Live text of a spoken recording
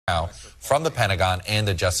now from the Pentagon and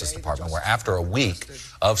the Justice Department, where after a week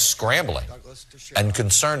of scrambling and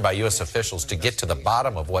concerned by U.S. officials to get to the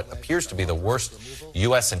bottom of what appears to be the worst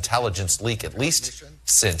U.S. intelligence leak, at least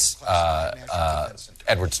since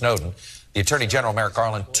Edward Snowden, the Attorney General Merrick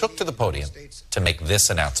Garland took to the podium to make this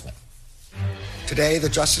announcement. Today, the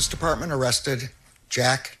Justice Department arrested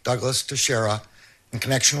Jack Douglas Teixeira in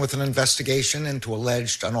connection with an investigation into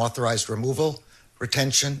alleged unauthorized removal,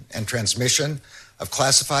 retention, and transmission of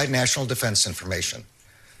classified national defense information.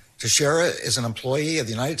 Teixeira is an employee of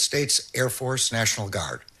the United States Air Force National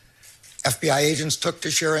Guard. FBI agents took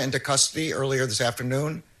Teixeira into custody earlier this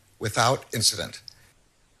afternoon without incident.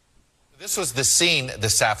 This was the scene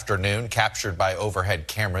this afternoon captured by overhead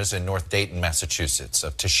cameras in North Dayton, Massachusetts,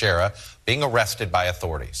 of Teixeira being arrested by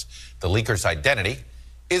authorities. The leaker's identity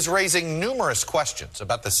is raising numerous questions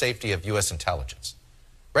about the safety of U.S. intelligence.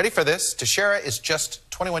 Ready for this? Teixeira is just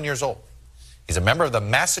 21 years old. He's a member of the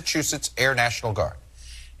Massachusetts Air National Guard.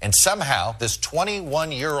 And somehow, this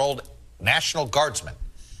 21-year-old National Guardsman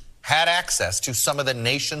had access to some of the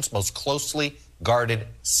nation's most closely guarded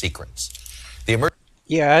secrets.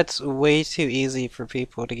 Yeah, it's way too easy for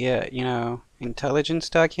people to get, intelligence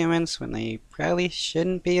documents when they probably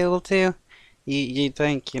shouldn't be able to. You'd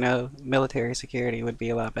think, military security would be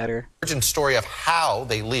a lot better. The origin story of how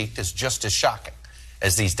they leaked is just as shocking,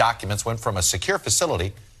 as these documents went from a secure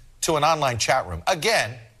facility to an online chat room.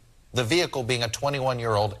 Again, the vehicle being a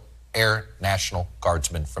 21-year-old Air National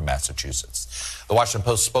Guardsman from Massachusetts. The Washington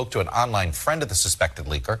Post spoke to an online friend of the suspected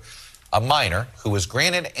leaker, a minor who was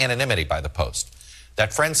granted anonymity by the Post.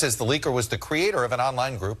 That friend says the leaker was the creator of an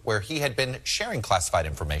online group where he had been sharing classified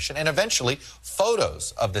information and eventually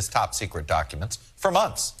photos of this top secret documents for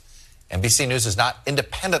months. NBC News has not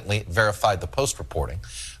independently verified the Post reporting,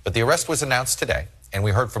 but the arrest was announced today, and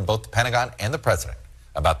we heard from both the Pentagon and the president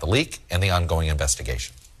about the leak and the ongoing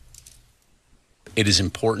investigation. It is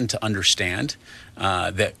important to understand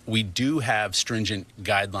that we do have stringent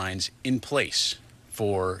guidelines in place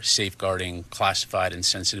for safeguarding classified and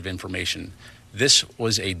sensitive information. This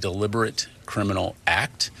was a deliberate criminal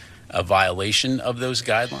act, a violation of those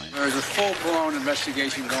guidelines. There is a full-blown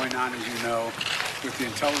investigation going on, as you know, with the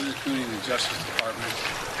intelligence community and the Justice Department,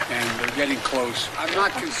 and they're getting close. I'm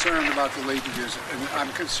not concerned about the leakages, and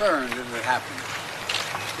I'm concerned that it happened.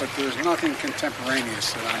 But there's nothing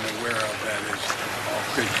contemporaneous that I'm aware of that is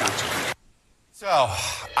of great consequence.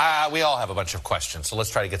 So, we all have a bunch of questions, so let's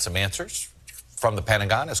try to get some answers. From the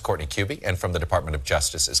Pentagon is Courtney Cubie, and from the Department of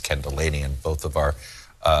Justice is Ken Delaney, and both of our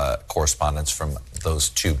correspondents from those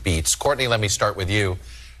two beats. Courtney, let me start with you.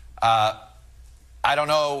 I don't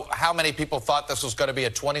know how many people thought this was going to be a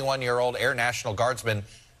 21-year-old Air National Guardsman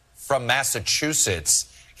from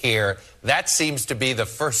Massachusetts here. That seems to be the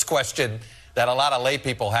first question that a lot of lay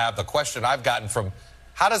people have. The question I've gotten from,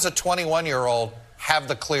 how does a 21-year-old have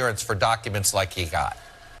the clearance for documents like he got?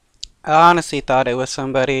 I honestly thought it was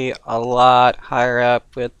somebody a lot higher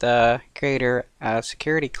up with greater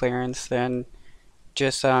security clearance than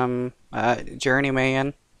just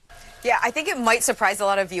journeyman. Yeah, I think it might surprise a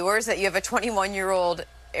lot of viewers that you have a 21-year-old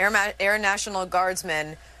Air National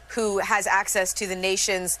Guardsman who has access to the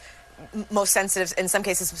nation's most sensitive, in some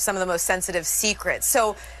cases, some of the most sensitive secrets.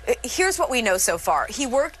 So here's what we know so far. He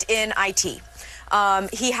worked in IT.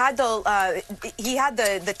 He had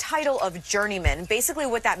the title of journeyman. Basically,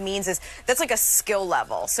 what that means is that's like a skill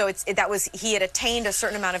level. So he had attained a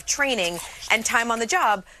certain amount of training and time on the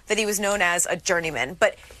job that he was known as a journeyman.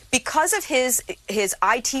 But because of his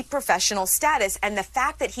IT professional status and the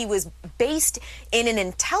fact that he was based in an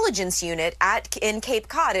intelligence unit in Cape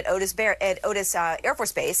Cod at Otis Air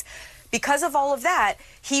Force Base, because of all of that,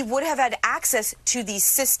 he would have had access to these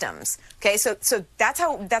systems. Okay, so that's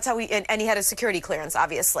how he and he had a security clearance,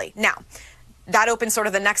 obviously. Now, that opens sort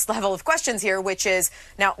of the next level of questions here, which is,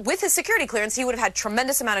 now with his security clearance, he would have had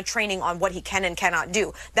tremendous amount of training on what he can and cannot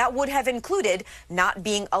do. That would have included not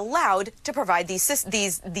being allowed to provide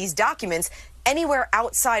these documents anywhere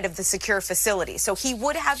outside of the secure facility. So he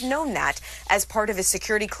would have known that as part of his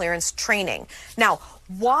security clearance training. Now,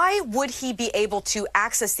 why would he be able to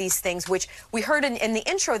access these things, which we heard in the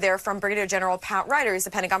intro there from Brigadier General Pat Ryder, who's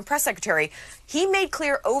the Pentagon press secretary. He made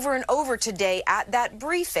clear over and over today at that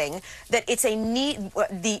briefing that it's a need,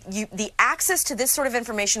 the access to this sort of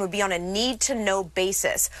information would be on a need-to-know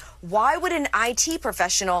basis. Why would an IT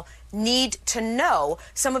professional need to know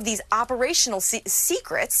some of these operational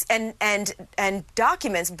secrets and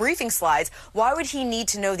documents, briefing slides? Why would he need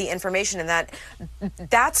to know the information? And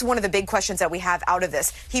that's one of the big questions that we have out of this.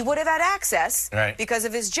 He would have had access because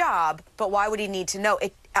of his job, but why would he need to know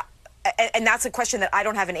it? and that's a question that I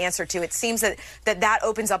don't have an answer to. It seems that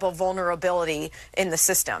opens up a vulnerability in the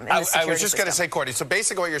system. I was just going to say, Courtney, so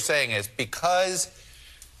basically what you're saying is because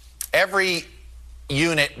every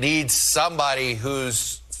unit needs somebody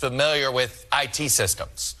who's familiar with IT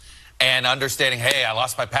systems and understanding, hey, I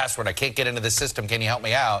lost my password, I can't get into the system, can you help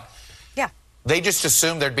me out? Yeah. They just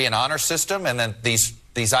assume there'd be an honor system, and then these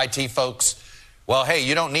IT folks, well, hey,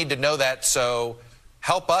 you don't need to know that, so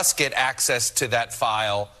help us get access to that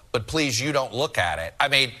file, but please, you don't look at it. I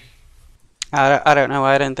mean, I don't know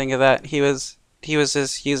why I didn't think of that. He was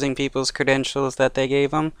just using people's credentials that they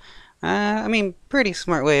gave him. I mean, pretty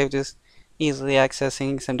smart way of just easily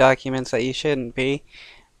accessing some documents that you shouldn't be,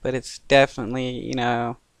 but it's definitely, you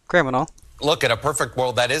know, criminal. Look, in a perfect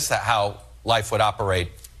world, that is how life would operate,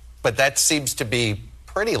 but that seems to be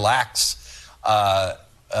pretty lax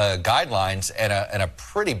guidelines and a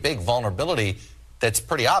pretty big vulnerability that's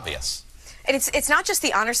pretty obvious. And it's not just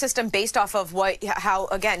the honor system based off of how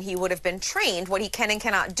again he would have been trained, what he can and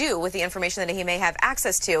cannot do with the information that he may have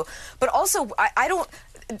access to, but also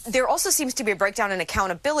there also seems to be a breakdown in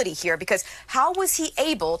accountability here, because how was he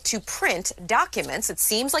able to print documents? It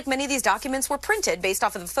seems like many of these documents were printed based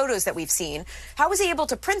off of the photos that we've seen. How was he able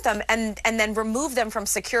to print them and then remove them from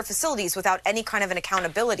secure facilities without any kind of an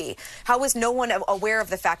accountability? How was no one aware of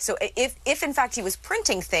the fact? So if in fact he was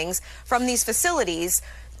printing things from these facilities,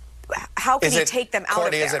 how can he take them out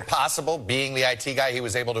Courtney, of there? is it possible, being the IT guy, he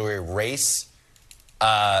was able to erase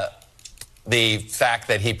the fact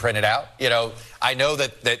that he printed out? You know, I know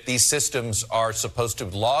that these systems are supposed to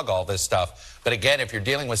log all this stuff, but again, if you're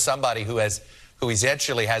dealing with somebody who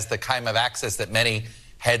essentially has the kind of access that many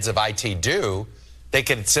heads of IT do, they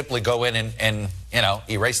can simply go in and you know,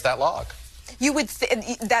 erase that log. You would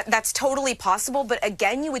that's totally possible, but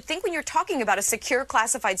again, you would think when you're talking about a secure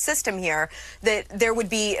classified system here that there would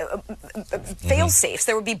be fail-safes,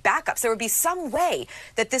 there would be backups, there would be some way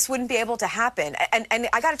that this wouldn't be able to happen. And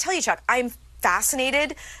I got to tell you, Chuck, I'm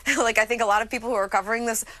fascinated, like I think a lot of people who are covering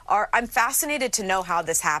this are, I'm fascinated to know how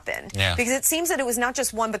this happened. Yeah. Because it seems that it was not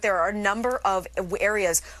just one, but there are a number of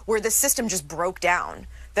areas where the system just broke down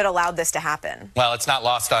that allowed this to happen. Well, it's not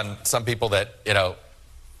lost on some people that, you know,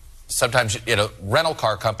 sometimes, you know, rental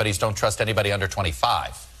car companies don't trust anybody under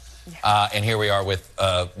 25. Yeah. And here we are with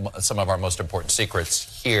some of our most important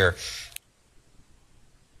secrets here.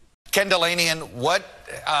 Ken Delanian, what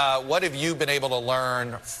have you been able to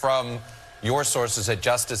learn from your sources at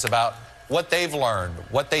Justice about what they've learned,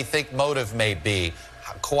 what they think motive may be,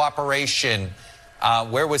 cooperation,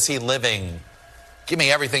 where was he living? Give me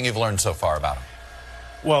everything you've learned so far about him.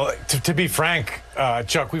 Well, to be frank,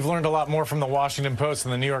 Chuck, we've learned a lot more from the Washington Post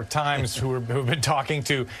and the New York Times, who've been talking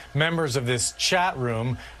to members of this chat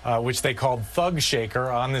room, which they called Thug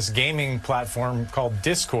Shaker, on this gaming platform called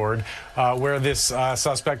Discord, where this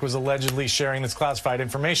suspect was allegedly sharing this classified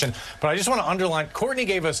information. But I just want to underline, Courtney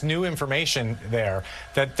gave us new information there,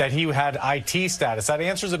 that he had IT status. That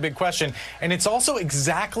answers a big question. And it's also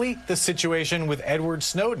exactly the situation with Edward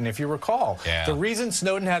Snowden, if you recall. Yeah. The reason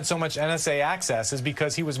Snowden had so much NSA access is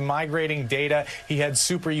because he was migrating data. He had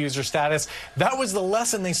super user status. That was the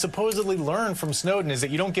lesson they supposedly learned from Snowden, is that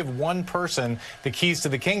you don't give one person the keys to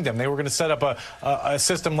the kingdom. They were going to set up a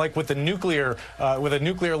system like with a nuclear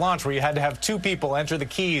launch, where you had to have two people enter the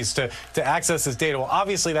keys to access this data. Well,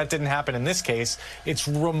 obviously that didn't happen in this case. It's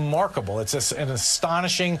remarkable. It's an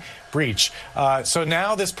astonishing breach. So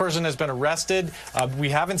now this person has been arrested. We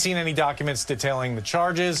haven't seen any documents detailing the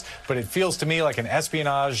charges, but it feels to me like an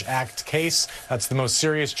Espionage Act case. That's the most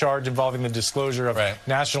serious charge involving the disclosure of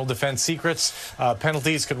national defense secrets.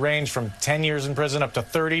 Penalties could range from 10 years in prison up to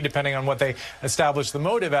 30, depending on what they establish the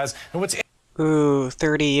motive as. And what's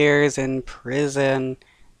 30 years in prison.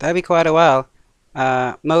 That'd be quite a while.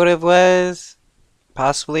 Motive was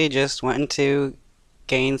possibly just wanting to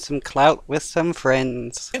gain some clout with some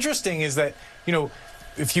friends. interesting is that, you know,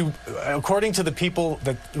 if you, according to the people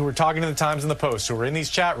who were talking to the Times and the Post, who were in these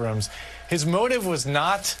chat rooms, his motive was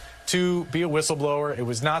not to be a whistleblower. It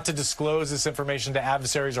was not to disclose this information to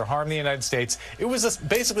adversaries or harm the United States. It was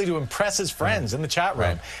basically to impress his friends in the chat room.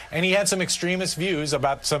 Right. And he had some extremist views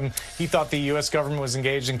about he thought the U.S. government was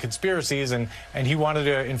engaged in conspiracies, and he wanted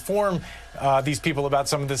to inform these people about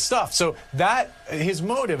some of this stuff. So that, his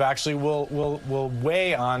motive actually will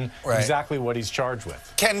weigh on exactly what he's charged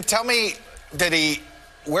with. Ken, tell me,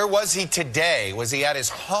 where was he today? Was he at his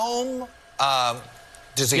home?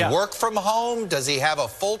 Does he work from home? Does he have a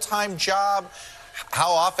full-time job?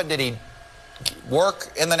 How often did he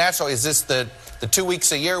work in the National? Is this the 2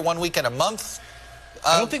 weeks a year, 1 week in a month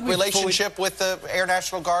relationship with the Air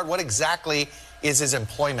National Guard? What exactly is his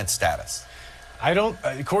employment status? I don't,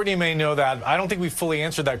 Courtney may know that. I don't think we fully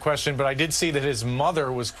answered that question, but I did see that his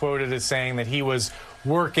mother was quoted as saying that he was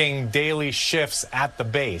working daily shifts at the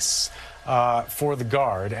base for the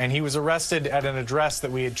Guard, and he was arrested at an address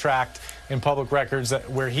that we had tracked in public records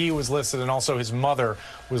where he was listed, and also his mother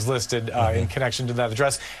was listed in connection to that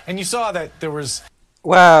address. And you saw that there was...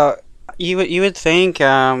 Well, you would think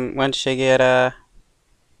once you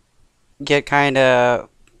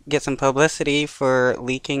get some publicity for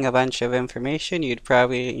leaking a bunch of information, you'd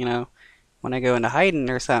probably, you know, want to go into hiding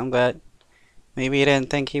or something, but maybe you didn't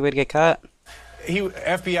think he would get caught.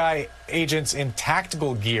 FBI agents in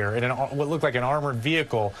tactical gear in what looked like an armored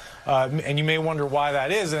vehicle, and you may wonder why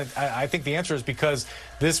that is, and I think the answer is because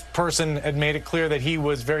this person had made it clear that he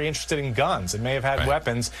was very interested in guns and may have had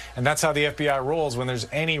weapons, and that's how the FBI rolls when there's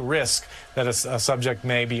any risk that a subject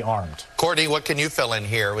may be armed. Courtney, what can you fill in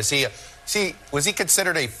here? Was he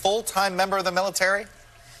considered a full-time member of the military?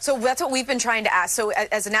 So that's what we've been trying to ask. So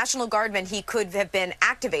as a National Guardman, he could have been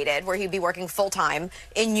activated, where he'd be working full-time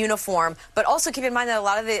in uniform. But also keep in mind that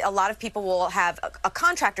a lot of people will have a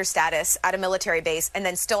contractor status at a military base and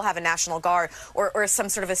then still have a National Guard or some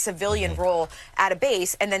sort of a civilian role at a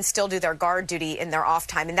base and then still do their Guard duty in their off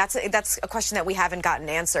time. And that's a question that we haven't gotten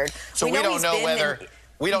answered. So we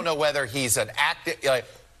don't know whether he's an active.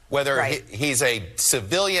 Whether he's a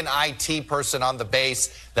civilian IT person on the base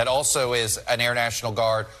that also is an Air National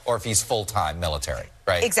Guard, or if he's full-time military,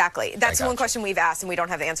 right? Exactly. That's one question we've asked and we don't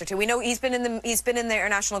have the answer to. We know he's been in the Air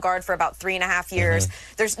National Guard for about 3.5 years.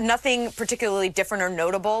 There's nothing particularly different or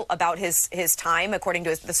notable about his time, according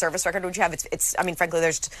to the service record which you have. I mean, frankly,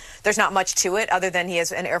 there's not much to it other than he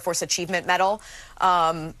has an Air Force Achievement Medal,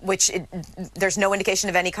 there's no indication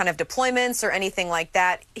of any kind of deployments or anything like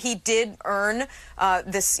that. He did earn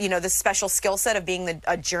this special skill set of being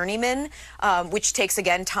a journeyman, which takes,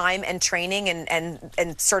 again, time and training and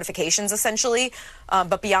certifications, essentially.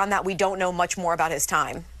 But beyond that, we don't know much more about his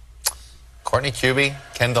time. Courtney Kube,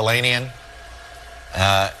 Ken Delanian,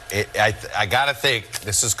 I got to think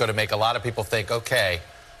this is going to make a lot of people think, okay,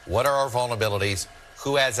 what are our vulnerabilities?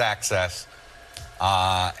 Who has access?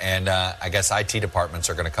 And I guess IT departments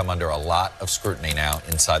are going to come under a lot of scrutiny now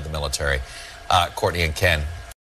inside the military. Courtney and Ken,